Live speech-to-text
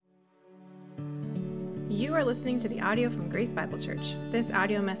You are listening to the audio from Grace Bible Church. This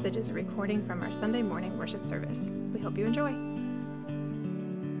audio message is a recording from our Sunday morning worship service. We hope you enjoy.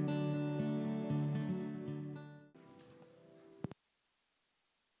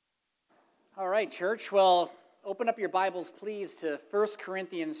 All right, church. Well, open up your Bibles, please, to 1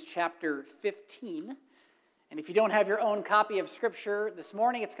 Corinthians chapter 15. And if you don't have your own copy of Scripture this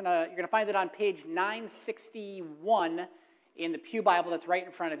morning, you're going to find it on page 961 in the Pew Bible that's right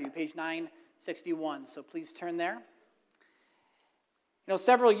in front of you, page 961. So please turn there. You know,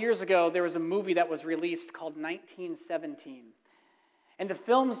 several years ago, there was a movie that was released called 1917. And the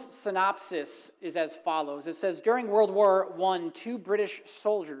film's synopsis is as follows. It says, during World War I, two British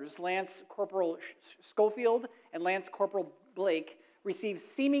soldiers, Lance Corporal Schofield and Lance Corporal Blake, received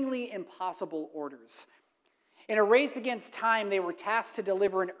seemingly impossible orders. In a race against time, they were tasked to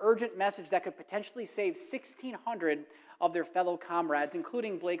deliver an urgent message that could potentially save 1,600 of their fellow comrades,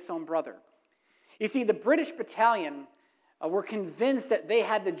 including Blake's own brother. You see, the British battalion were convinced that they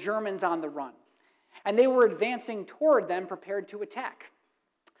had the Germans on the run, and they were advancing toward them, prepared to attack.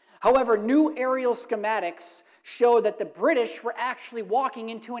 However, new aerial schematics showed that the British were actually walking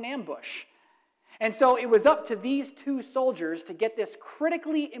into an ambush. And so it was up to these two soldiers to get this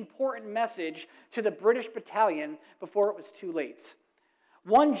critically important message to the British battalion before it was too late.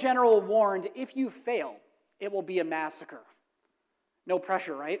 One general warned, if you fail, it will be a massacre. No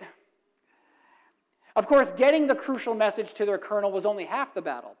pressure, right? Of course, getting the crucial message to their colonel was only half the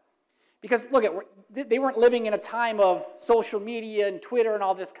battle. Because, look, they weren't living in a time of social media and Twitter and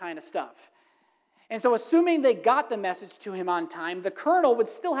all this kind of stuff. And so assuming they got the message to him on time, the colonel would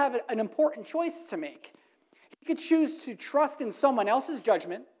still have an important choice to make. He could choose to trust in someone else's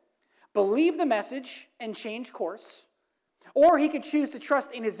judgment, believe the message, and change course. Or he could choose to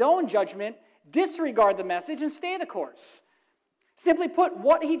trust in his own judgment, disregard the message, and stay the course. Simply put,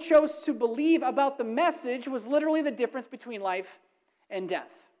 what he chose to believe about the message was literally the difference between life and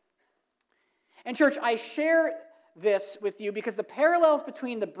death. And church, I share this with you because the parallels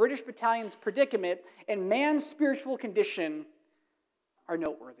between the British battalion's predicament and man's spiritual condition are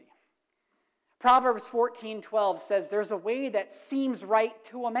noteworthy. Proverbs 14:12 says, there's a way that seems right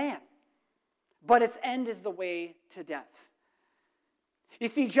to a man, but its end is the way to death. You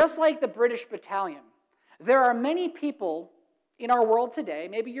see, just like the British battalion, there are many people in our world today,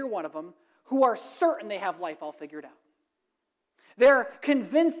 maybe you're one of them, who are certain they have life all figured out. They're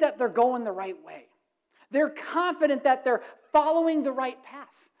convinced that they're going the right way. They're confident that they're following the right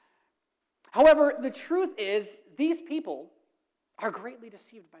path. However, the truth is, these people are greatly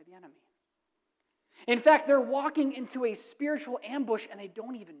deceived by the enemy. In fact, they're walking into a spiritual ambush and they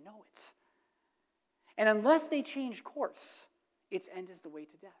don't even know it. And unless they change course, its end is the way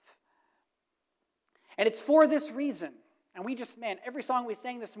to death. And it's for this reason, and every song we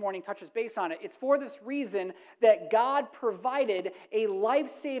sang this morning touches base on it. It's for this reason that God provided a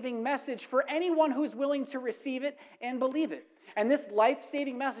life-saving message for anyone who's willing to receive it and believe it. And this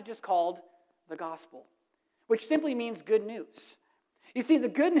life-saving message is called the gospel, which simply means good news. You see, the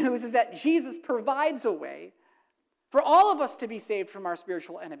good news is that Jesus provides a way for all of us to be saved from our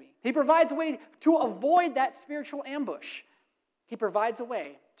spiritual enemy. He provides a way to avoid that spiritual ambush. He provides a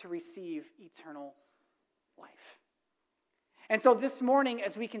way to receive eternal life. And so this morning,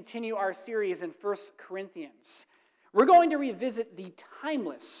 as we continue our series in 1 Corinthians, we're going to revisit the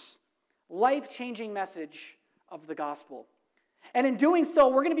timeless, life-changing message of the gospel. And in doing so,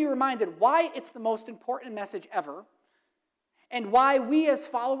 we're going to be reminded why it's the most important message ever, and why we as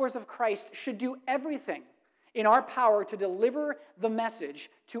followers of Christ should do everything in our power to deliver the message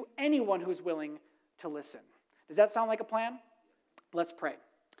to anyone who's willing to listen. Does that sound like a plan? Let's pray.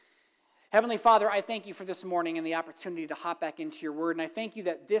 Heavenly Father, I thank you for this morning and the opportunity to hop back into your word. And I thank you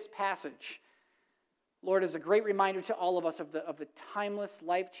that this passage, Lord, is a great reminder to all of us of the timeless,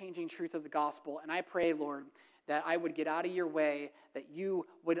 life-changing truth of the gospel. And I pray, Lord, that I would get out of your way, that you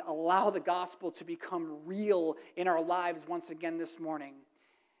would allow the gospel to become real in our lives once again this morning.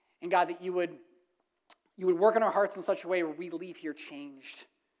 And God, that you would work in our hearts in such a way where we leave here changed.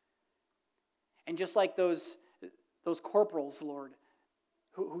 And just like those corporals, Lord,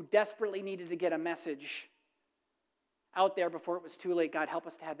 who desperately needed to get a message out there before it was too late, God, help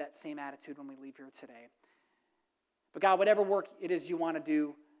us to have that same attitude when we leave here today. But God, whatever work it is you want to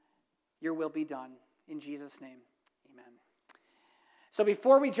do, your will be done. In Jesus' name, amen. So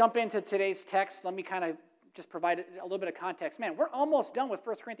before we jump into today's text, let me kind of just provide a little bit of context. Man, we're almost done with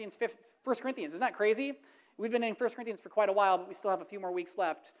 1 Corinthians. Isn't that crazy? We've been in 1 Corinthians for quite a while, but we still have a few more weeks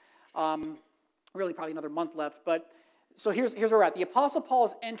left. Really probably another month left, but so here's where we're at. The Apostle Paul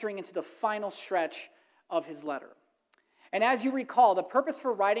is entering into the final stretch of his letter. And as you recall, the purpose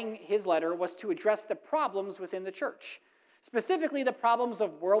for writing his letter was to address the problems within the church, specifically the problems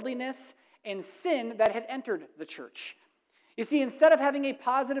of worldliness and sin that had entered the church. You see, instead of having a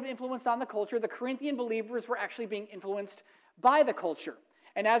positive influence on the culture, the Corinthian believers were actually being influenced by the culture.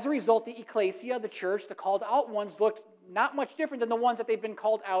 And as a result, the ecclesia, the church, the called out ones, looked not much different than the ones that they've been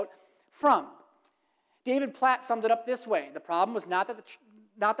called out from. David Platt summed it up this way: the problem was not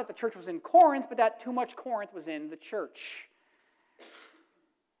that the church was in Corinth, but that too much Corinth was in the church.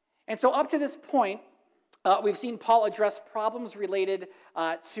 And so up to this point, we've seen Paul address problems related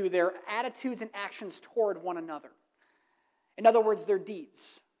to their attitudes and actions toward one another. In other words, their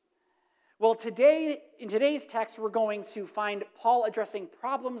deeds. Well, in today's text, we're going to find Paul addressing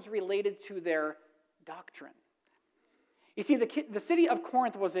problems related to their doctrine. You see, the city of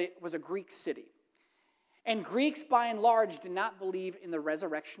Corinth was a Greek city. And Greeks, by and large, did not believe in the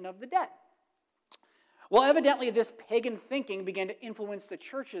resurrection of the dead. Well, evidently, this pagan thinking began to influence the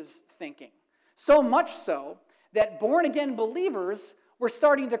church's thinking. So much so that born-again believers were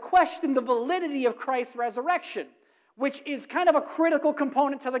starting to question the validity of Christ's resurrection, which is kind of a critical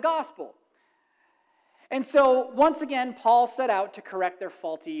component to the gospel. And so, once again, Paul set out to correct their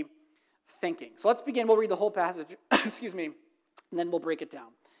faulty thinking. So let's begin. We'll read the whole passage, and then we'll break it down.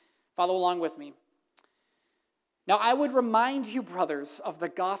 Follow along with me. Now, I would remind you, brothers, of the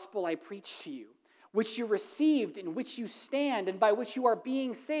gospel I preached to you, which you received, in which you stand, and by which you are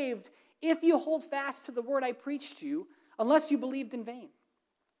being saved, if you hold fast to the word I preached to you, unless you believed in vain.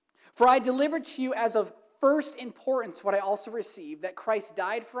 For I delivered to you as of first importance what I also received, that Christ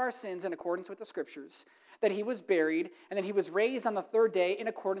died for our sins in accordance with the Scriptures, that he was buried, and that he was raised on the third day in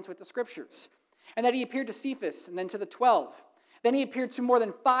accordance with the Scriptures, and that he appeared to Cephas, and then to the 12. Then he appeared to more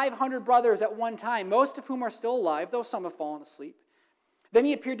than 500 brothers at one time, most of whom are still alive, though some have fallen asleep. Then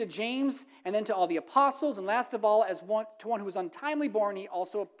he appeared to James, and then to all the apostles, and last of all, to one who was untimely born, he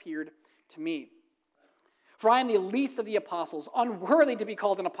also appeared to me. For I am the least of the apostles, unworthy to be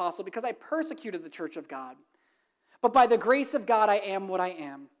called an apostle, because I persecuted the church of God. But by the grace of God I am what I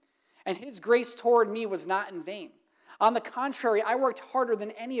am, and his grace toward me was not in vain. On the contrary, I worked harder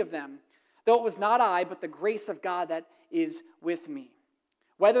than any of them, though it was not I, but the grace of God that is with me.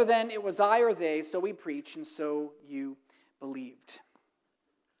 Whether then it was I or they, so we preach, and so you believed.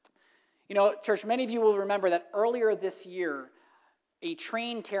 You know, church, many of you will remember that earlier this year, a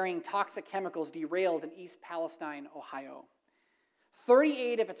train carrying toxic chemicals derailed in East Palestine, Ohio.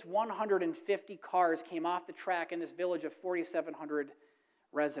 38 of its 150 cars came off the track in this village of 4,700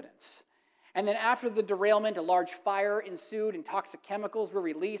 residents. And then after the derailment, a large fire ensued and toxic chemicals were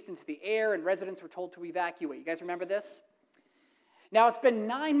released into the air and residents were told to evacuate. You guys remember this? Now, it's been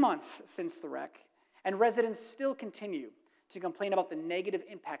 9 months since the wreck, and residents still continue to complain about the negative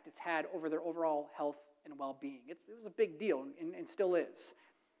impact it's had over their overall health and well-being. It was a big deal and still is.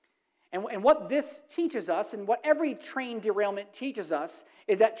 And what this teaches us, and what every train derailment teaches us,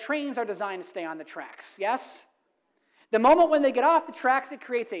 is that trains are designed to stay on the tracks, yes? The moment when they get off the tracks, it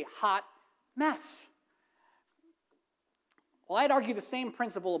creates a hot mess. Well, I'd argue the same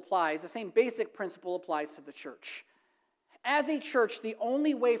principle applies, the same basic principle applies to the church. As a church, the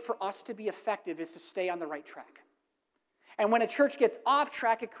only way for us to be effective is to stay on the right track. And when a church gets off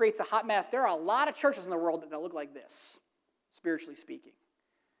track, it creates a hot mess. There are a lot of churches in the world that look like this, spiritually speaking.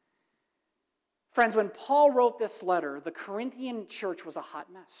 Friends, when Paul wrote this letter, the Corinthian church was a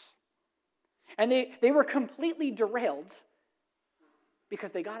hot mess. And they were completely derailed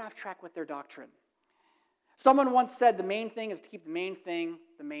because they got off track with their doctrine. Someone once said the main thing is to keep the main thing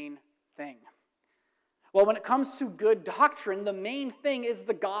the main thing. Well, when it comes to good doctrine, the main thing is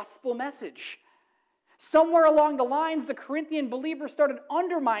the gospel message. Somewhere along the lines, the Corinthian believers started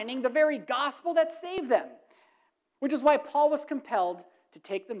undermining the very gospel that saved them, which is why Paul was compelled to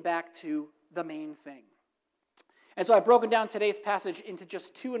take them back to the main thing. And so I've broken down today's passage into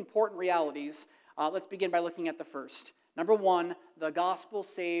just two important realities. Let's begin by looking at the first. Number one, the gospel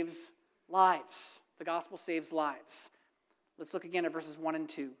saves lives. The gospel saves lives. Let's look again at verses 1 and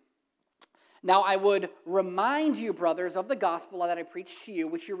 2. Now I would remind you, brothers, of the gospel that I preached to you,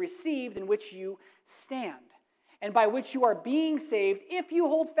 which you received, in which you stand, and by which you are being saved, if you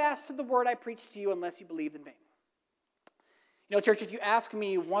hold fast to the word I preached to you, unless you believed in vain. You know, church, if you ask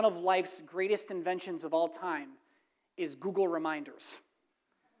me, one of life's greatest inventions of all time is Google Reminders.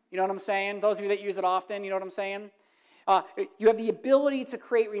 You know what I'm saying? Those of you that use it often, you know what I'm saying? You have the ability to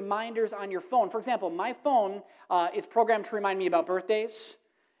create reminders on your phone. For example, my phone is programmed to remind me about birthdays,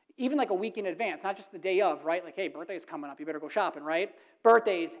 even like a week in advance, not just the day of, right? Like, hey, birthday's coming up, you better go shopping, right?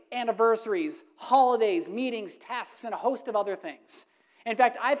 Birthdays, anniversaries, holidays, meetings, tasks, and a host of other things. In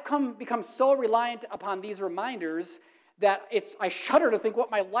fact, I've become so reliant upon these reminders that I shudder to think what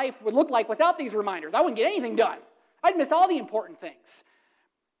my life would look like without these reminders. I wouldn't get anything done. I'd miss all the important things.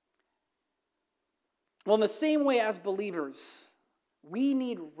 Well, in the same way as believers, we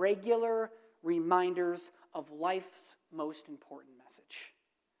need regular reminders of life's most important message.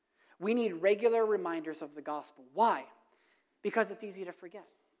 We need regular reminders of the gospel. Why? Because it's easy to forget.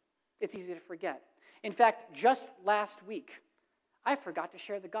 It's easy to forget. In fact, just last week, I forgot to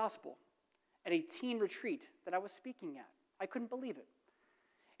share the gospel at a teen retreat that I was speaking at. I couldn't believe it.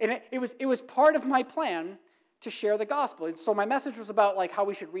 And it was part of my plan to share the gospel. And so my message was about like how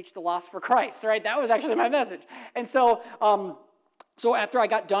we should reach the lost for Christ, right? That was actually my message. And so after I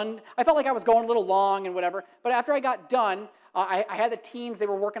got done, I felt like I was going a little long and whatever, but after I got done, I had the teens, they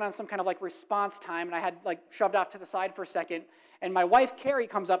were working on some kind of like response time, and I had like shoved off to the side for a second, and my wife, Carrie,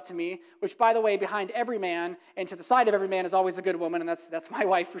 comes up to me, which, by the way, behind every man and to the side of every man is always a good woman, and that's my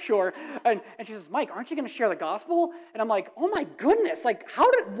wife for sure, and she says, Mike, aren't you going to share the gospel? And I'm like, oh my goodness, like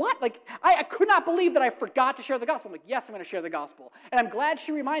what? Like, I could not believe that I forgot to share the gospel. I'm like, yes, I'm going to share the gospel. And I'm glad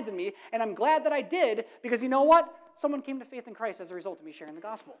she reminded me, and I'm glad that I did, because you know what? Someone came to faith in Christ as a result of me sharing the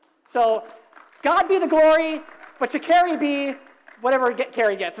gospel. So, God be the glory, but to Carrie be whatever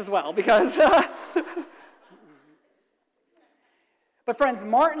Carrie gets as well, because... But friends,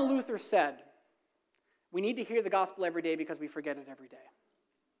 Martin Luther said, we need to hear the gospel every day because we forget it every day.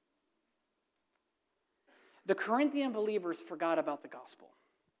 The Corinthian believers forgot about the gospel.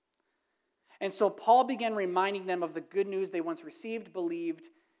 And so Paul began reminding them of the good news they once received, believed,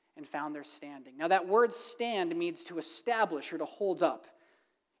 and found their standing. Now that word stand means to establish or to hold up.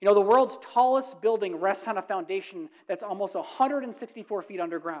 You know, the world's tallest building rests on a foundation that's almost 164 feet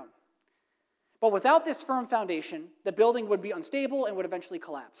underground. But without this firm foundation, the building would be unstable and would eventually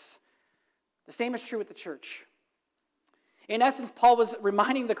collapse. The same is true with the church. In essence, Paul was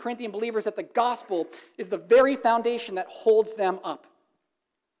reminding the Corinthian believers that the gospel is the very foundation that holds them up.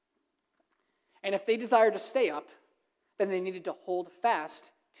 And if they desired to stay up, then they needed to hold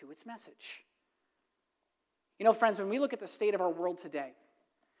fast to its message. You know, friends, when we look at the state of our world today,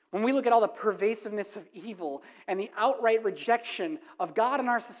 when we look at all the pervasiveness of evil and the outright rejection of God in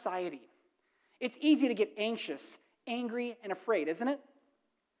our society, it's easy to get anxious, angry, and afraid, isn't it?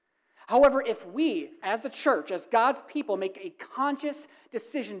 However, if we, as the church, as God's people, make a conscious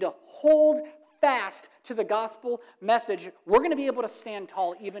decision to hold fast to the gospel message, we're going to be able to stand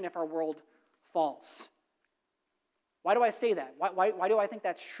tall even if our world falls. Why do I say that? Why do I think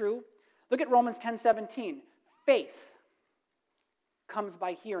that's true? Look at Romans 10:17. Faith comes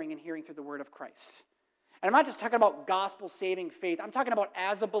by hearing, and hearing through the word of Christ. And I'm not just talking about gospel-saving faith. I'm talking about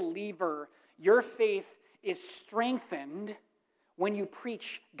as a believer, your faith is strengthened when you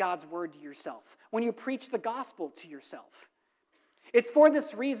preach God's word to yourself, when you preach the gospel to yourself. It's for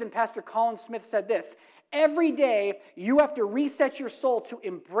this reason Pastor Colin Smith said this: every day you have to reset your soul to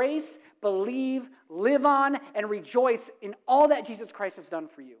embrace, believe, live on, and rejoice in all that Jesus Christ has done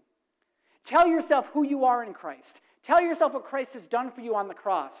for you. Tell yourself who you are in Christ. Tell yourself what Christ has done for you on the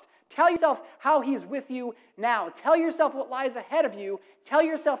cross. Tell yourself how he's with you now. Tell yourself what lies ahead of you. Tell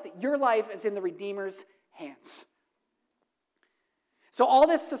yourself that your life is in the Redeemer's hands. So all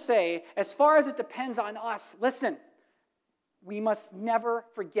this to say, as far as it depends on us, listen, we must never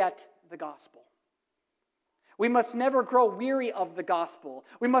forget the gospel. We must never grow weary of the gospel.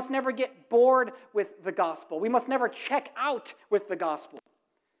 We must never get bored with the gospel. We must never check out with the gospel.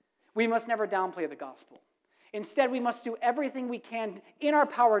 We must never downplay the gospel. Instead, we must do everything we can in our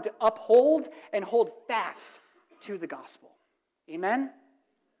power to uphold and hold fast to the gospel. Amen?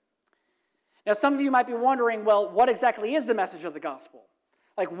 Now, some of you might be wondering, well, what exactly is the message of the gospel?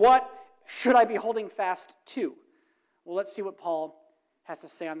 Like, what should I be holding fast to? Well, let's see what Paul has to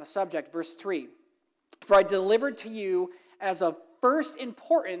say on the subject. Verse 3. For I delivered to you as of first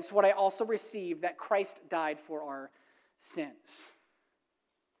importance what I also received, that Christ died for our sins.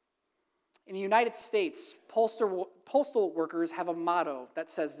 In the United States, postal workers have a motto that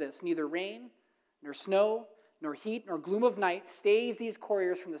says this: neither rain, nor snow, nor heat, nor gloom of night stays these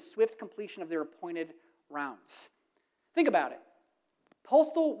couriers from the swift completion of their appointed rounds. Think about it.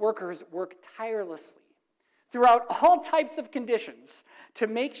 Postal workers work tirelessly throughout all types of conditions to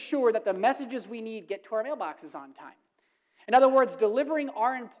make sure that the messages we need get to our mailboxes on time. In other words, delivering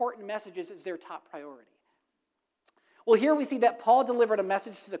our important messages is their top priority. Well, here we see that Paul delivered a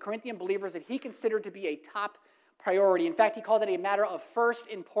message to the Corinthian believers that he considered to be a top priority. In fact, he called it a matter of first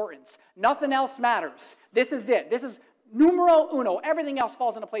importance. Nothing else matters. This is it. This is numero uno. Everything else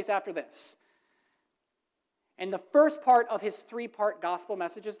falls into place after this. And the first part of his three-part gospel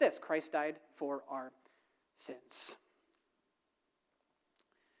message is this: Christ died for our sins.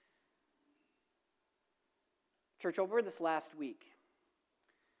 Church, over this last week,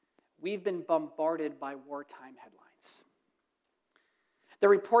 we've been bombarded by wartime headlines. The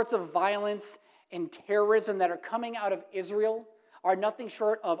reports of violence and terrorism that are coming out of Israel are nothing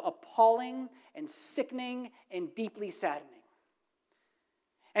short of appalling and sickening and deeply saddening.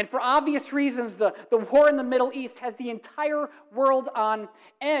 And for obvious reasons, the war in the Middle East has the entire world on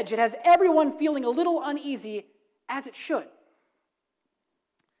edge. It has everyone feeling a little uneasy, as it should.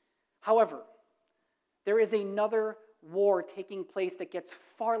 However, there is another war taking place that gets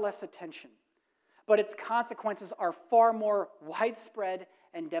far less attention, but its consequences are far more widespread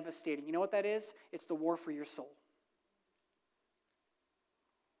and devastating. You know what that is? It's the war for your soul.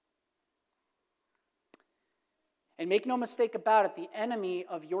 And make no mistake about it, the enemy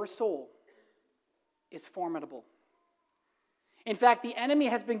of your soul is formidable. In fact, the enemy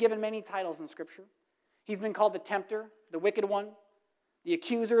has been given many titles in Scripture. He's been called the tempter, the wicked one, the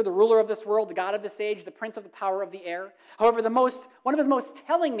accuser, the ruler of this world, the god of this age, the prince of the power of the air. However, one of his most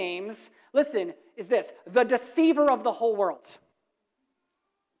telling names, listen, is this: the deceiver of the whole world.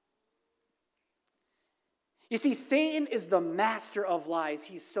 You see, Satan is the master of lies.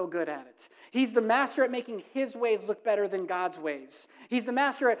 He's so good at it. He's the master at making his ways look better than God's ways. He's the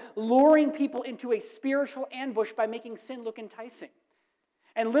master at luring people into a spiritual ambush by making sin look enticing.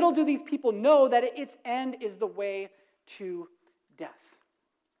 And little do these people know that its end is the way to death.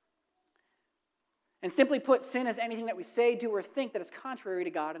 And simply put, sin is anything that we say, do, or think that is contrary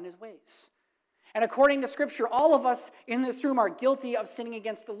to God and his ways. And according to Scripture, all of us in this room are guilty of sinning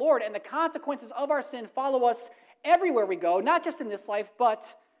against the Lord, and the consequences of our sin follow us everywhere we go, not just in this life,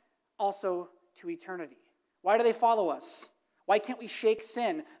 but also to eternity. Why do they follow us? Why can't we shake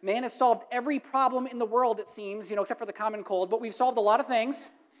sin? Man has solved every problem in the world, it seems, except for the common cold, but we've solved a lot of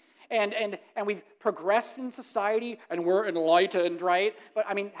things. And we've progressed in society, and we're enlightened, right? But,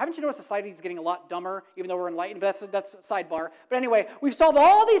 haven't you noticed society is getting a lot dumber, even though we're enlightened? But that's a sidebar. But anyway, we've solved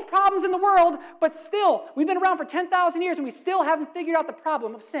all these problems in the world, but still, we've been around for 10,000 years, and we still haven't figured out the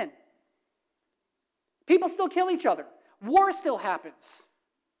problem of sin. People still kill each other. War still happens.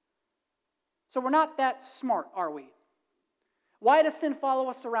 So we're not that smart, are we? Why does sin follow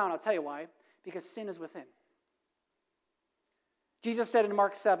us around? I'll tell you why. Because sin is within. Jesus said in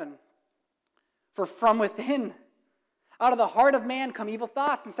Mark 7, "For from within, out of the heart of man come evil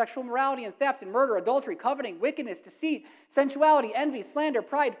thoughts and sexual immorality and theft and murder, adultery, coveting, wickedness, deceit, sensuality, envy, slander,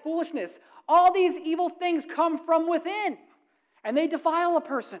 pride, foolishness. All these evil things come from within, and they defile a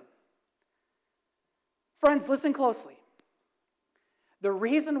person." Friends, listen closely. The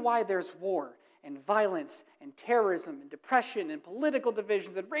reason why there's war and violence and terrorism and depression and political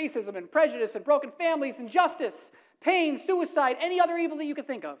divisions and racism and prejudice and broken families, injustice, pain, suicide, any other evil that you can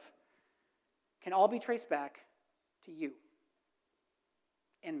think of, can all be traced back to you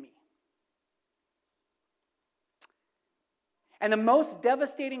and me. And the most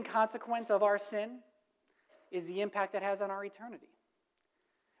devastating consequence of our sin is the impact that has on our eternity.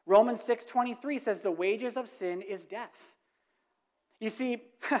 Romans 6:23 says the wages of sin is death. You see,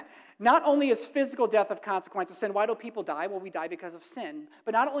 not only is physical death a consequence of sin. Why do people die? Well, we die because of sin.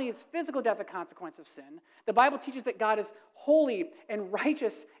 But not only is physical death a consequence of sin, the Bible teaches that God is holy and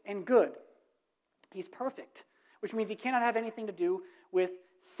righteous and good. He's perfect, which means he cannot have anything to do with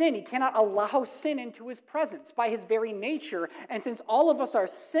sin. He cannot allow sin into his presence by his very nature. And since all of us are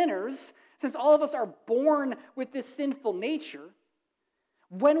sinners, since all of us are born with this sinful nature,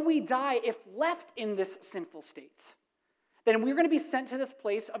 when we die, if left in this sinful state, then we're going to be sent to this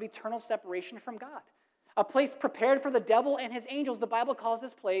place of eternal separation from God. A place prepared for the devil and his angels. The Bible calls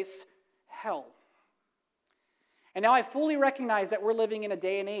this place hell. And now I fully recognize that we're living in a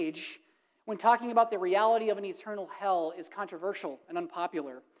day and age when talking about the reality of an eternal hell is controversial and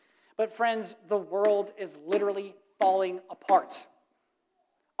unpopular. But friends, the world is literally falling apart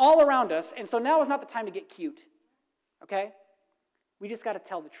all around us. And so now is not the time to get cute, okay? We just got to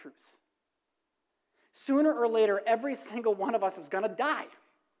tell the truth. Sooner or later, every single one of us is going to die.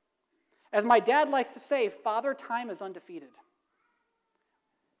 As my dad likes to say, Father Time is undefeated.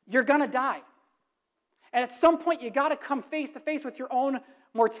 You're going to die. And at some point, you got to come face to face with your own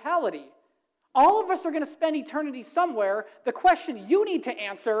mortality. All of us are going to spend eternity somewhere. The question you need to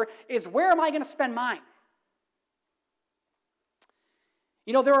answer is, where am I going to spend mine?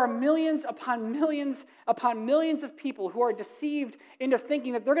 There are millions upon millions of people who are deceived into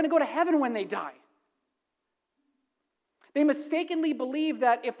thinking that they're going to go to heaven when they die. They mistakenly believe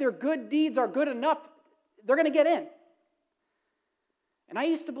that if their good deeds are good enough, they're going to get in. And I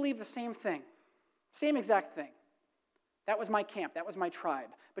used to believe the same thing, same exact thing. That was my camp, that was my tribe.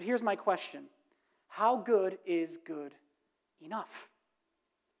 But here's my question. How good is good enough?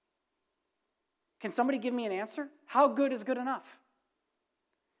 Can somebody give me an answer? How good is good enough?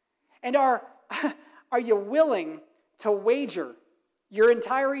 And are you willing to wager your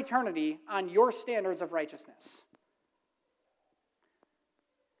entire eternity on your standards of righteousness?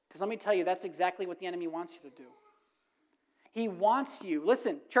 Because let me tell you, that's exactly what the enemy wants you to do. He wants you,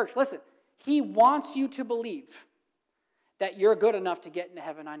 listen, church, listen. He wants you to believe that you're good enough to get into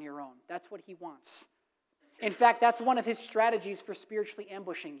heaven on your own. That's what he wants. In fact, that's one of his strategies for spiritually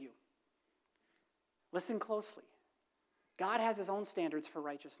ambushing you. Listen closely. God has his own standards for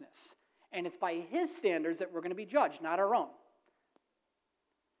righteousness, and it's by his standards that we're going to be judged, not our own.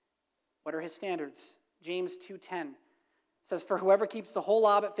 What are his standards? James 2:10 says, "For whoever keeps the whole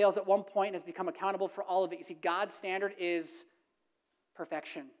law but fails at one point has become accountable for all of it." You see, God's standard is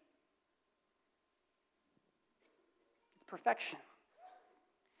perfection. It's perfection.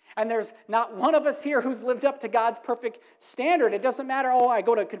 And there's not one of us here who's lived up to God's perfect standard. It doesn't matter, I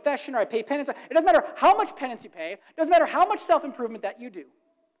go to confession or I pay penance. It doesn't matter how much penance you pay. It doesn't matter how much self-improvement that you do.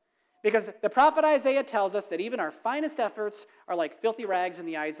 Because the prophet Isaiah tells us that even our finest efforts are like filthy rags in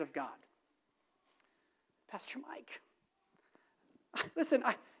the eyes of God. Pastor Mike, listen,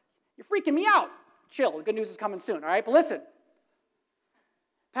 you're freaking me out. Chill, the good news is coming soon, all right? But listen,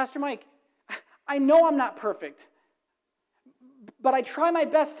 Pastor Mike, I know I'm not perfect, but I try my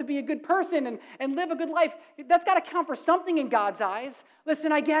best to be a good person and live a good life. That's got to count for something in God's eyes.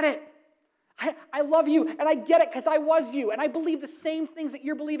 Listen, I get it. I love you, and I get it because I was you, and I believe the same things that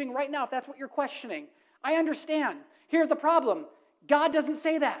you're believing right now, if that's what you're questioning. I understand. Here's the problem. God doesn't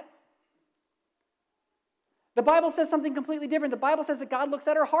say that. The Bible says something completely different. The Bible says that God looks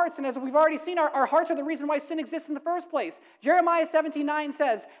at our hearts, and as we've already seen, our hearts are the reason why sin exists in the first place. Jeremiah 17:9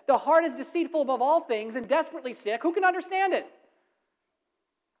 says, "The heart is deceitful above all things and desperately sick. Who can understand it?"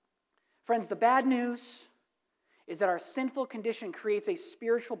 Friends, the bad news is that our sinful condition creates a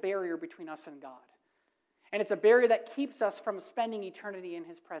spiritual barrier between us and God. And it's a barrier that keeps us from spending eternity in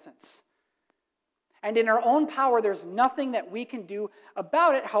his presence. And in our own power, there's nothing that we can do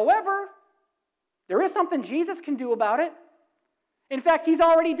about it. However, there is something Jesus can do about it. In fact, he's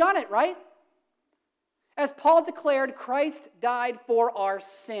already done it, right? As Paul declared, Christ died for our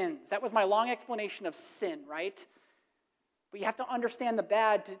sins. That was my long explanation of sin, right? But you have to understand the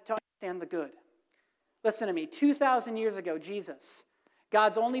bad to understand the good. Listen to me. 2,000 years ago, Jesus,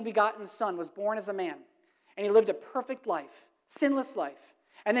 God's only begotten Son, was born as a man. And he lived a perfect life, sinless life.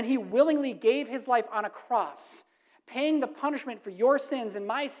 And then he willingly gave his life on a cross, paying the punishment for your sins and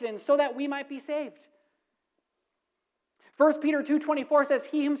my sins so that we might be saved. 1 Peter 2:24 says,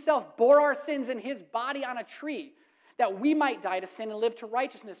 "He himself bore our sins in his body on a tree, that we might die to sin and live to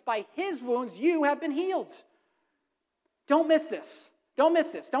righteousness. By his wounds you have been healed." Don't miss this. Don't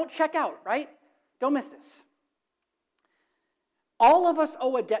miss this. Don't check out, right? Don't miss this. All of us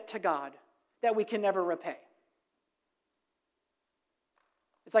owe a debt to God that we can never repay.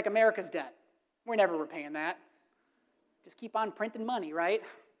 It's like America's debt. We're never repaying that. Just keep on printing money, right?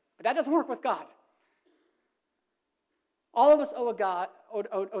 But that doesn't work with God. All of us owe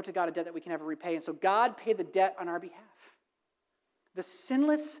to God a debt that we can never repay, and so God paid the debt on our behalf. The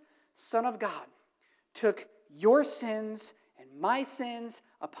sinless Son of God took your sins and my sins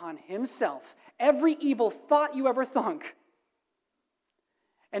upon himself. Every evil thought you ever thunk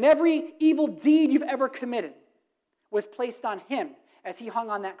and every evil deed you've ever committed was placed on him as he hung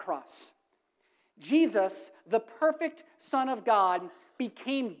on that cross. Jesus, the perfect Son of God,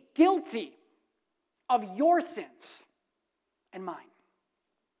 became guilty of your sins and mine.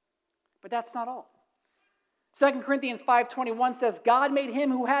 But that's not all. 2 Corinthians 5:21 says, "God made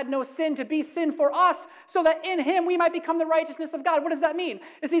him who had no sin to be sin for us, so that in him we might become the righteousness of God." What does that mean?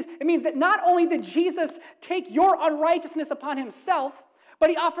 It means that not only did Jesus take your unrighteousness upon himself, but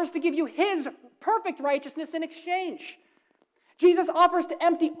he offers to give you his perfect righteousness in exchange. Jesus offers to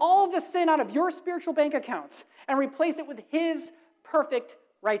empty all of the sin out of your spiritual bank accounts and replace it with his perfect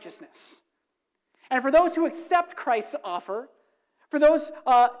righteousness. And for those who accept Christ's offer, for those,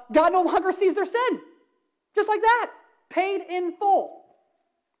 God no longer sees their sin. Just like that, paid in full.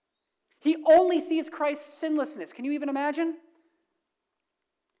 He only sees Christ's sinlessness. Can you even imagine?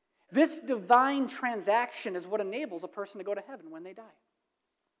 This divine transaction is what enables a person to go to heaven when they die.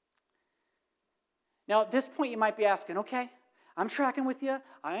 Now, at this point, you might be asking, okay, I'm tracking with you.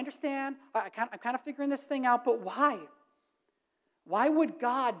 I understand. I'm kind of figuring this thing out, but why? Why would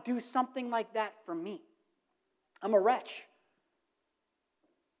God do something like that for me? I'm a wretch.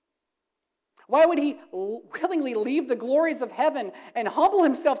 Why would he willingly leave the glories of heaven and humble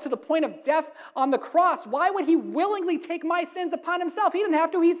himself to the point of death on the cross? Why would he willingly take my sins upon himself? He didn't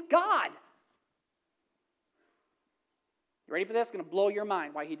have to. He's God. You ready for this? It's going to blow your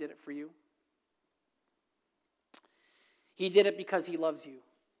mind why he did it for you. He did it because he loves you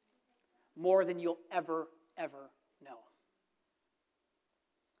more than you'll ever know.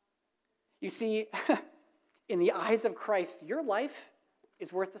 You see, in the eyes of Christ, your life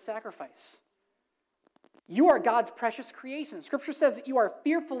is worth the sacrifice. You are God's precious creation. Scripture says that you are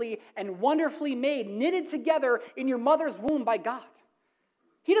fearfully and wonderfully made, knitted together in your mother's womb by God.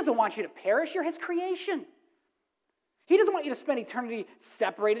 He doesn't want you to perish. You're his creation. He doesn't want you to spend eternity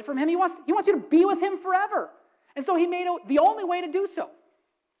separated from him. He wants you to be with him forever. And so he made the only way to do so.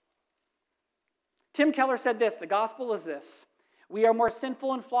 Tim Keller said this, the gospel is this: we are more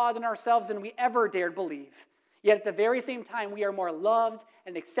sinful and flawed in ourselves than we ever dared believe. Yet at the very same time, we are more loved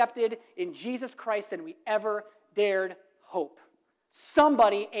and accepted in Jesus Christ than we ever dared hope.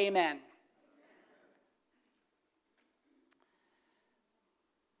 Somebody, amen.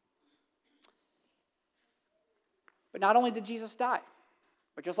 But not only did Jesus die,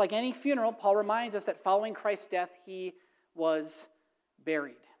 but just like any funeral, Paul reminds us that following Christ's death, he was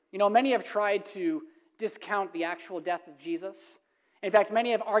buried. You know, many have tried to discount the actual death of Jesus. In fact,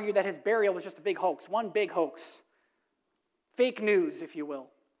 many have argued that his burial was just a big hoax, one big hoax. Fake news, if you will.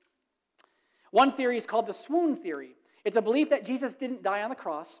 One theory is called the swoon theory. It's a belief that Jesus didn't die on the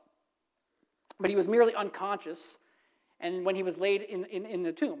cross, but he was merely unconscious and when he was laid in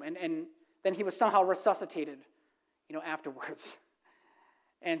the tomb, and then he was somehow resuscitated, afterwards.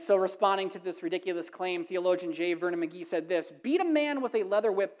 And so responding to this ridiculous claim, theologian J. Vernon McGee said this: beat a man with a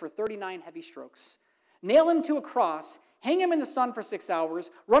leather whip for 39 heavy strokes. Nail him to a cross, hang him in the sun for 6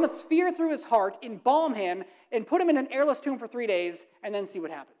 hours, run a spear through his heart, embalm him, and put him in an airless tomb for 3 days, and then see what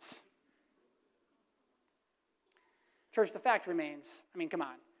happens. Church, the fact remains, come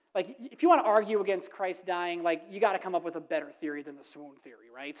on. If you want to argue against Christ dying, you got to come up with a better theory than the swoon theory,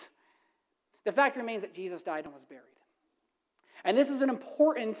 right? The fact remains that Jesus died and was buried. And this is an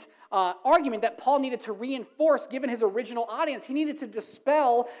important argument that Paul needed to reinforce given his original audience. He needed to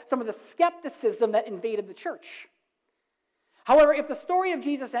dispel some of the skepticism that invaded the church. However, if the story of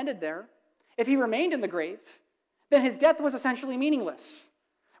Jesus ended there, if he remained in the grave, then his death was essentially meaningless,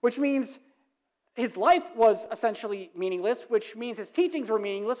 which means his life was essentially meaningless, which means his teachings were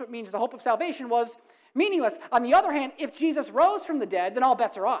meaningless, which means the hope of salvation was meaningless. On the other hand, if Jesus rose from the dead, then all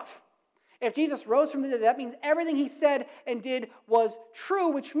bets are off. If Jesus rose from the dead, that means everything he said and did was true,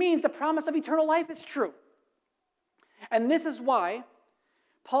 which means the promise of eternal life is true. And this is why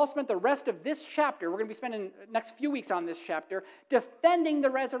Paul spent the rest of this chapter, we're going to be spending the next few weeks on this chapter, defending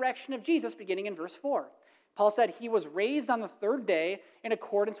the resurrection of Jesus, beginning in verse 4. Paul said he was raised on the third day in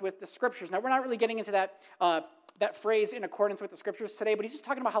accordance with the Scriptures. Now, we're not really getting into that phrase, in accordance with the Scriptures, today, but he's just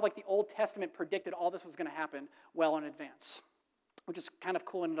talking about how the Old Testament predicted all this was going to happen well in advance, which is kind of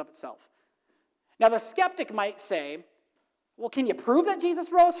cool in and of itself. Now, the skeptic might say, well, can you prove that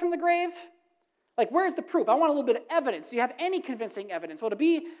Jesus rose from the grave? Where's the proof? I want a little bit of evidence. Do you have any convincing evidence? Well, to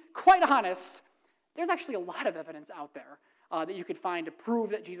be quite honest, there's actually a lot of evidence out there that you could find to prove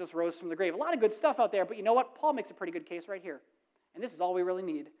that Jesus rose from the grave. A lot of good stuff out there, but you know what? Paul makes a pretty good case right here. And this is all we really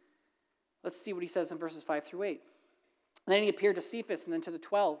need. Let's see what he says in verses 5 through 8. And then he appeared to Cephas and then to the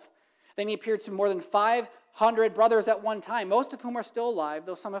 12. Then he appeared to more than 500 brothers at one time, most of whom are still alive,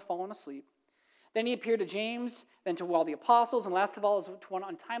 though some have fallen asleep. Then he appeared to James, then to all the apostles, and last of all, as to one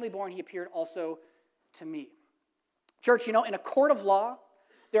untimely born, he appeared also to me. Church, in a court of law,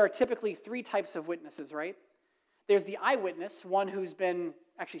 there are typically 3 types of witnesses, right? There's the eyewitness, one who's been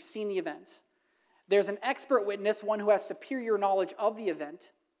actually seen the event. There's an expert witness, one who has superior knowledge of the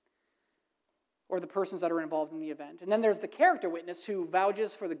event or the persons that are involved in the event. And then there's the character witness who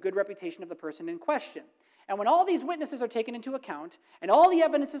vouches for the good reputation of the person in question. And when all these witnesses are taken into account and all the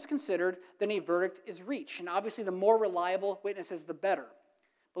evidence is considered, then a verdict is reached. And obviously, the more reliable witnesses, the better.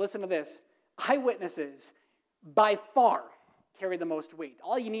 But listen to this. Eyewitnesses, by far, carry the most weight.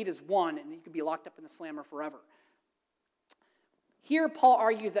 All you need is one, and you could be locked up in the slammer forever. Here, Paul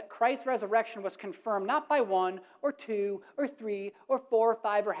argues that Christ's resurrection was confirmed not by 1 or 2 or 3 or 4 or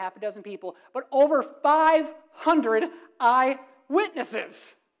 5 or half a dozen people, but over 500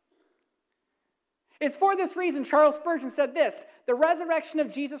 eyewitnesses. It's for this reason Charles Spurgeon said this: the resurrection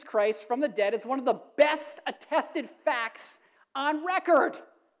of Jesus Christ from the dead is one of the best attested facts on record.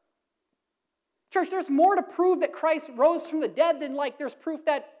 Church, there's more to prove that Christ rose from the dead than there's proof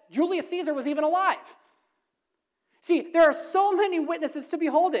that Julius Caesar was even alive. See, there are so many witnesses to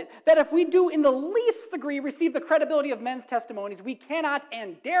behold it that if we do in the least degree receive the credibility of men's testimonies, we cannot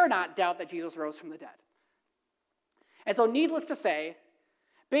and dare not doubt that Jesus rose from the dead. And so needless to say,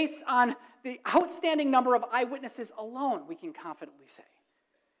 based on the outstanding number of eyewitnesses alone, we can confidently say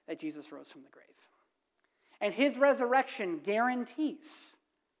that Jesus rose from the grave. And his resurrection guarantees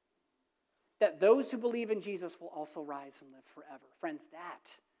that those who believe in Jesus will also rise and live forever. Friends,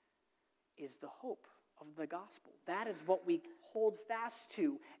 that is the hope of the gospel. That is what we hold fast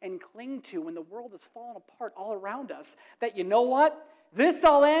to and cling to when the world is falling apart all around us. That you know what? This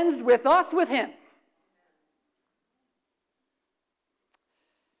all ends with us with him.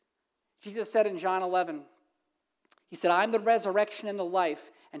 Jesus said in John 11, he said, "I am the resurrection and the life,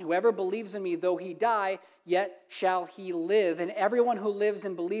 and whoever believes in me, though he die, yet shall he live. And everyone who lives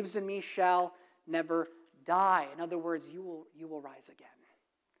and believes in me shall never die." In other words, you will rise again,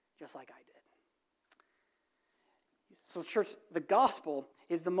 just like I did. So, church, the gospel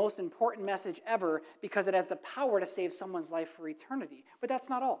is the most important message ever because it has the power to save someone's life for eternity. But that's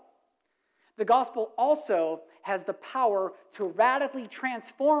not all. The gospel also has the power to radically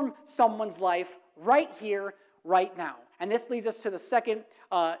transform someone's life right here, right now. And this leads us to the second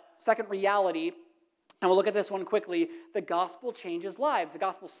reality, and we'll look at this one quickly. The gospel changes lives. The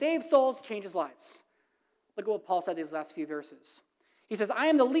gospel saves souls, changes lives. Look at what Paul said these last few verses. He says, "I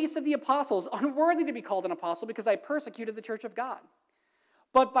am the least of the apostles, unworthy to be called an apostle because I persecuted the church of God.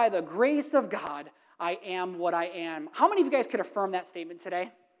 But by the grace of God, I am what I am." How many of you guys could affirm that statement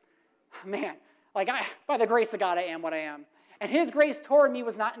today? Man, by the grace of God, I am what I am. And his grace toward me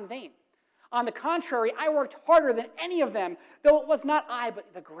was not in vain. On the contrary, I worked harder than any of them, though it was not I,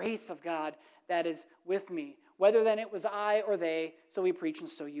 but the grace of God that is with me. Whether then it was I or they, so we preach and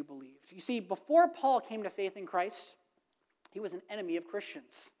so you believed. You see, before Paul came to faith in Christ, he was an enemy of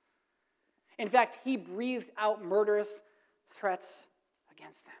Christians. In fact, he breathed out murderous threats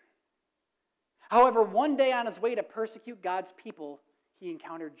against them. However, one day on his way to persecute God's people, he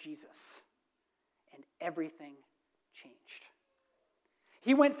encountered Jesus, and everything changed.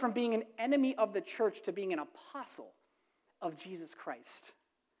 He went from being an enemy of the church to being an apostle of Jesus Christ.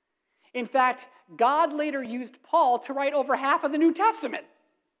 In fact, God later used Paul to write over half of the New Testament.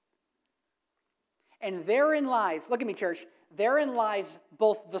 And therein lies, look at me, church, therein lies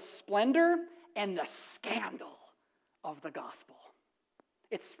both the splendor and the scandal of the gospel.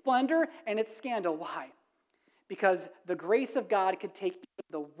 It's splendor and it's scandal. Why? Because the grace of God could take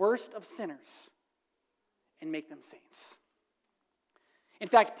the worst of sinners and make them saints. In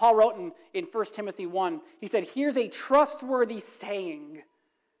fact, Paul wrote in 1 Timothy 1, he said, "Here's a trustworthy saying."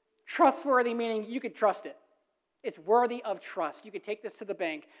 Trustworthy meaning you could trust it. It's worthy of trust. You could take this to the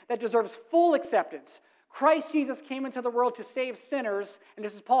bank. That deserves full acceptance. Christ Jesus came into the world to save sinners, and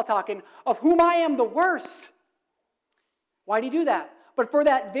this is Paul talking, of whom I am the worst. Why did he do that? But for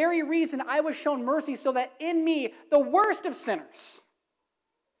that very reason, I was shown mercy so that in me, the worst of sinners,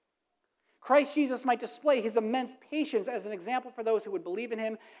 Christ Jesus might display his immense patience as an example for those who would believe in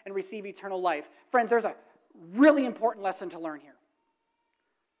him and receive eternal life. Friends, there's a really important lesson to learn here.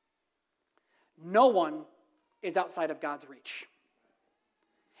 No one is outside of God's reach.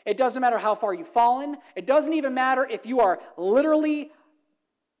 It doesn't matter how far you've fallen. It doesn't even matter if you are literally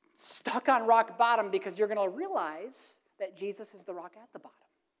stuck on rock bottom, because you're going to realize that Jesus is the rock at the bottom.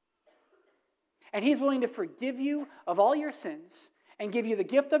 And he's willing to forgive you of all your sins and give you the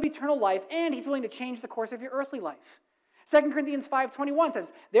gift of eternal life, and he's willing to change the course of your earthly life. 2 Corinthians 5:21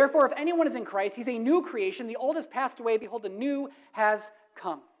 says, "Therefore, if anyone is in Christ, he's a new creation. The old has passed away. Behold, the new has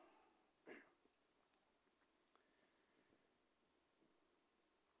come."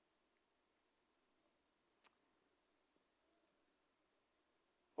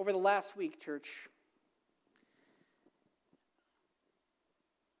 Over the last week, church,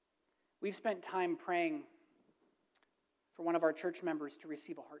 we've spent time praying for one of our church members to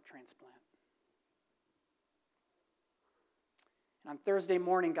receive a heart transplant. And on Thursday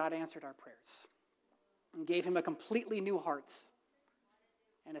morning, God answered our prayers and gave him a completely new heart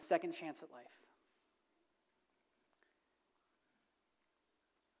and a second chance at life.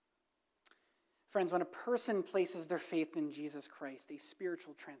 Friends, when a person places their faith in Jesus Christ, a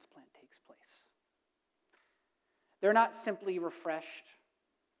spiritual transplant takes place. They're not simply refreshed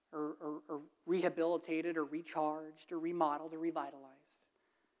or rehabilitated or recharged or remodeled or revitalized.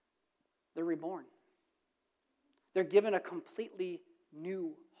 They're reborn. They're given a completely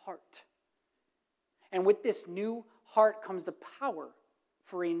new heart. And with this new heart comes the power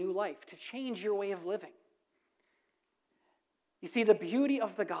for a new life, to change your way of living. You see, the beauty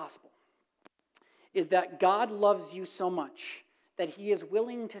of the gospel is that God loves you so much that he is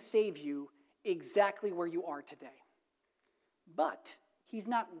willing to save you exactly where you are today. But he's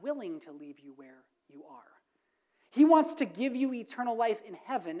not willing to leave you where you are. He wants to give you eternal life in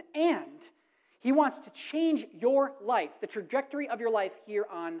heaven, and he wants to change your life, the trajectory of your life here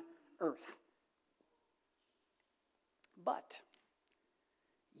on earth. But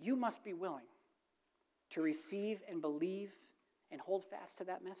you must be willing to receive and believe and hold fast to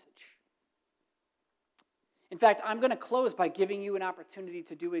that message. In fact, I'm going to close by giving you an opportunity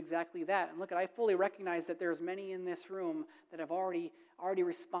to do exactly that. And look, I fully recognize that there's many in this room that have already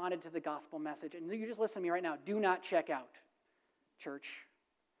responded to the gospel message. And you just listen to me right now. Do not check out, church.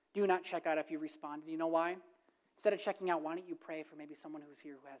 Do not check out if you responded. You know why? Instead of checking out, why don't you pray for maybe someone who's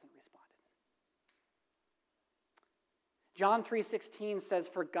here who hasn't responded? John 3:16 says,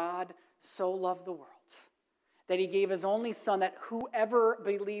 "For God so loved the world that he gave his only Son, that whoever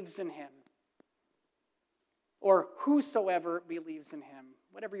believes in him," or whosoever believes in him,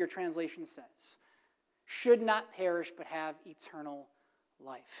 whatever your translation says, "should not perish but have eternal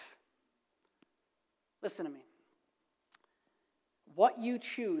life." Listen to me. What you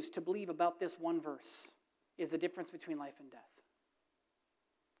choose to believe about this one verse is the difference between life and death.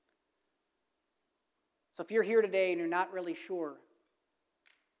 So if you're here today and you're not really sure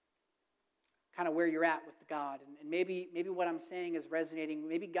kind of where you're at with God, and maybe what I'm saying is resonating,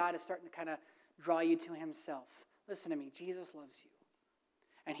 maybe God is starting to kind of draw you to himself. Listen to me, Jesus loves you.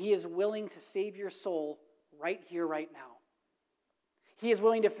 And he is willing to save your soul right here, right now. He is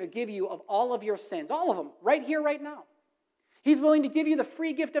willing to forgive you of all of your sins, all of them, right here, right now. He's willing to give you the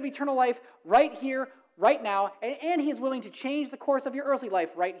free gift of eternal life right here, right now, and he is willing to change the course of your earthly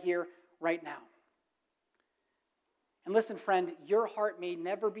life right here, right now. And listen, friend, your heart may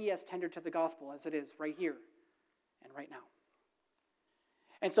never be as tender to the gospel as it is right here and right now.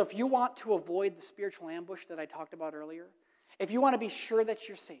 And so if you want to avoid the spiritual ambush that I talked about earlier, if you want to be sure that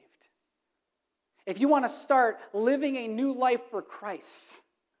you're saved, if you want to start living a new life for Christ,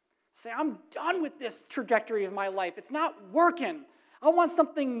 say, I'm done with this trajectory of my life. It's not working. I want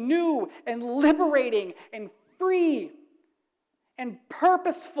something new and liberating and free and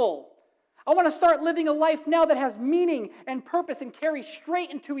purposeful. I want to start living a life now that has meaning and purpose and carries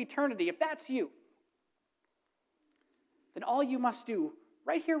straight into eternity. If that's you, then all you must do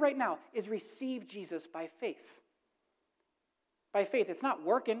right here, right now, is receive Jesus by faith. By faith. It's not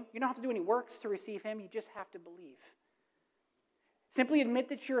working. You don't have to do any works to receive him. You just have to believe. Simply admit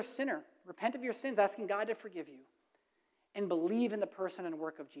that you're a sinner. Repent of your sins, asking God to forgive you. And believe in the person and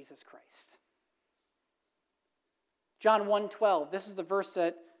work of Jesus Christ. John 1:12. This is the verse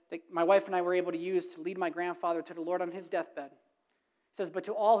that my wife and I were able to use to lead my grandfather to the Lord on his deathbed. It says, "But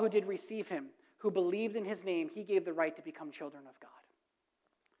to all who did receive him, who believed in his name, he gave the right to become children of God."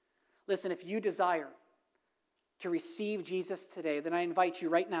 Listen, if you desire to receive Jesus today, then I invite you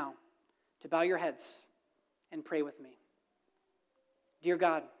right now to bow your heads and pray with me. Dear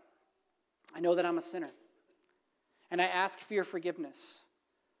God, I know that I'm a sinner, and I ask for your forgiveness.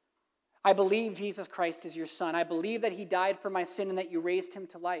 I believe Jesus Christ is your Son. I believe that he died for my sin and that you raised him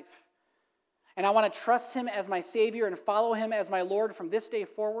to life. And I want to trust him as my Savior and follow him as my Lord from this day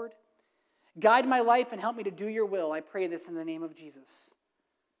forward. Guide my life and help me to do your will. I pray this in the name of Jesus.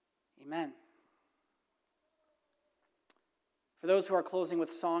 Amen. For those who are closing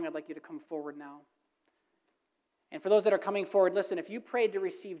with song, I'd like you to come forward now. And for those that are coming forward, listen, if you prayed to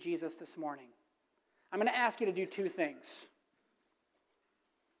receive Jesus this morning, I'm going to ask you to do two things.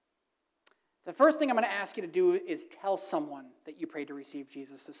 The first thing I'm going to ask you to do is tell someone that you prayed to receive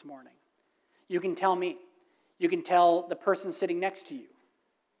Jesus this morning. You can tell me. You can tell the person sitting next to you.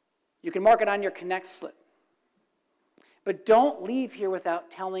 You can mark it on your Connect slip. But don't leave here without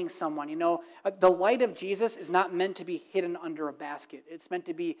telling someone. You know, the light of Jesus is not meant to be hidden under a basket. It's meant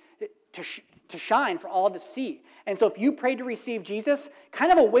to be to shine for all to see. And so if you prayed to receive Jesus,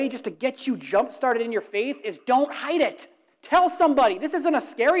 kind of a way just to get you jump-started in your faith is don't hide it. Tell somebody. This isn't a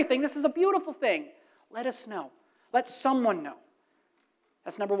scary thing. This is a beautiful thing. Let us know. Let someone know.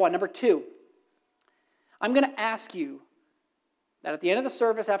 That's number one. Number two, I'm going to ask you that at the end of the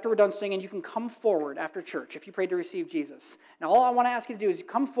service, after we're done singing, you can come forward after church if you prayed to receive Jesus. Now, all I want to ask you to do is you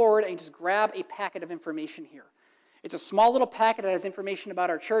come forward and just grab a packet of information here. It's a small little packet that has information about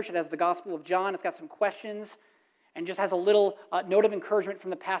our church. It has the Gospel of John. It's got some questions and just has a little note of encouragement from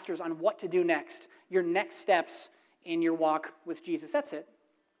the pastors on what to do next, your next steps in your walk with Jesus. That's it.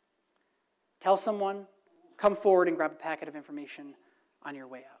 Tell someone, come forward and grab a packet of information on your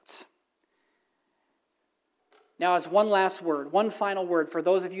way out. Now, as one last word, one final word for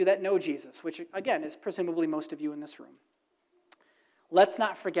those of you that know Jesus, which, again, is presumably most of you in this room. Let's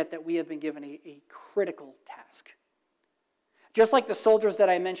not forget that we have been given a critical task. Just like the soldiers that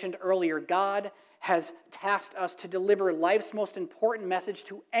I mentioned earlier, God has tasked us to deliver life's most important message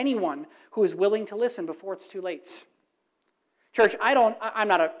to anyone who is willing to listen before it's too late. Church, I'm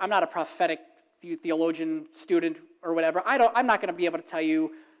not a prophetic theologian, student, or whatever. I'm not going to be able to tell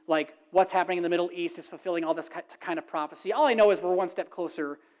you like what's happening in the Middle East is fulfilling all this kind of prophecy. All I know is we're one step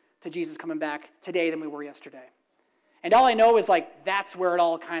closer to Jesus coming back today than we were yesterday. And all I know is like that's where it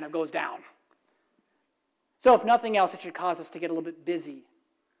all kind of goes down. So if nothing else, it should cause us to get a little bit busy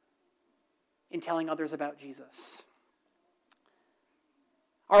in telling others about Jesus.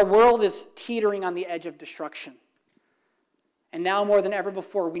 Our world is teetering on the edge of destruction. And now more than ever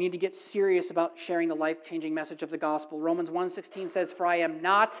before, we need to get serious about sharing the life-changing message of the gospel. Romans 1:16 says, "For I am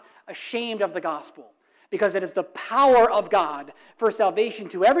not ashamed of the gospel, because it is the power of God for salvation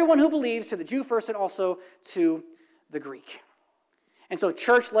to everyone who believes, to the Jew first and also to the Greek." And so,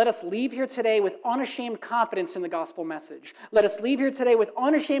 church, let us leave here today with unashamed confidence in the gospel message. Let us leave here today with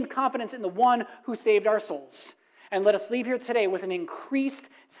unashamed confidence in the one who saved our souls. And let us leave here today with an increased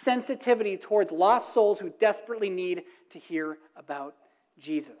sensitivity towards lost souls who desperately need to hear about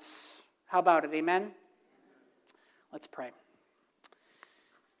Jesus. How about it? Amen? Let's pray.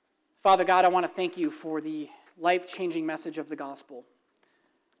 Father God, I want to thank you for the life-changing message of the gospel.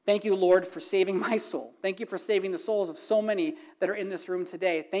 Thank you, Lord, for saving my soul. Thank you for saving the souls of so many that are in this room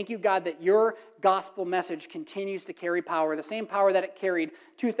today. Thank you, God, that your gospel message continues to carry power. The same power that it carried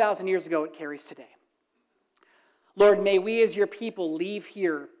 2,000 years ago, it carries today. Lord, may we as your people leave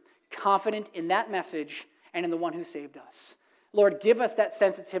here confident in that message and in the one who saved us. Lord, give us that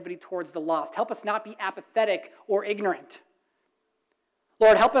sensitivity towards the lost. Help us not be apathetic or ignorant.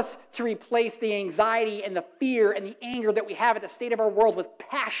 Lord, help us to replace the anxiety and the fear and the anger that we have at the state of our world with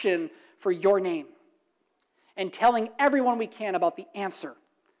passion for your name and telling everyone we can about the answer,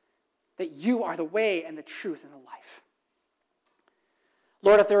 that you are the way and the truth and the life.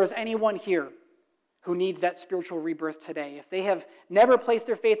 Lord, if there is anyone here who needs that spiritual rebirth today, if they have never placed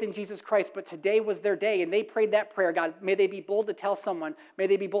their faith in Jesus Christ, but today was their day and they prayed that prayer, God, may they be bold to tell someone. May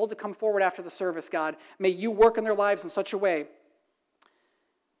they be bold to come forward after the service, God. May you work in their lives in such a way,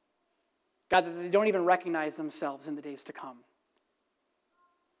 God, that they don't even recognize themselves in the days to come.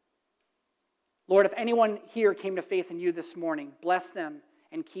 Lord, if anyone here came to faith in you this morning, bless them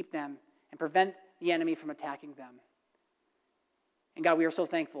and keep them and prevent the enemy from attacking them. And God, we are so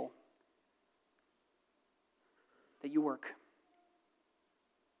thankful that you work.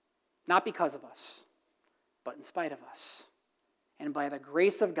 Not because of us, but in spite of us. And by the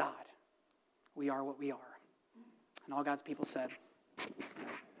grace of God, we are what we are. And all God's people said,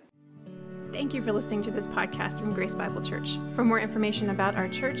 Thank you for listening to this podcast from Grace Bible Church. For more information about our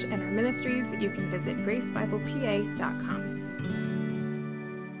church and our ministries, you can visit gracebiblepa.com.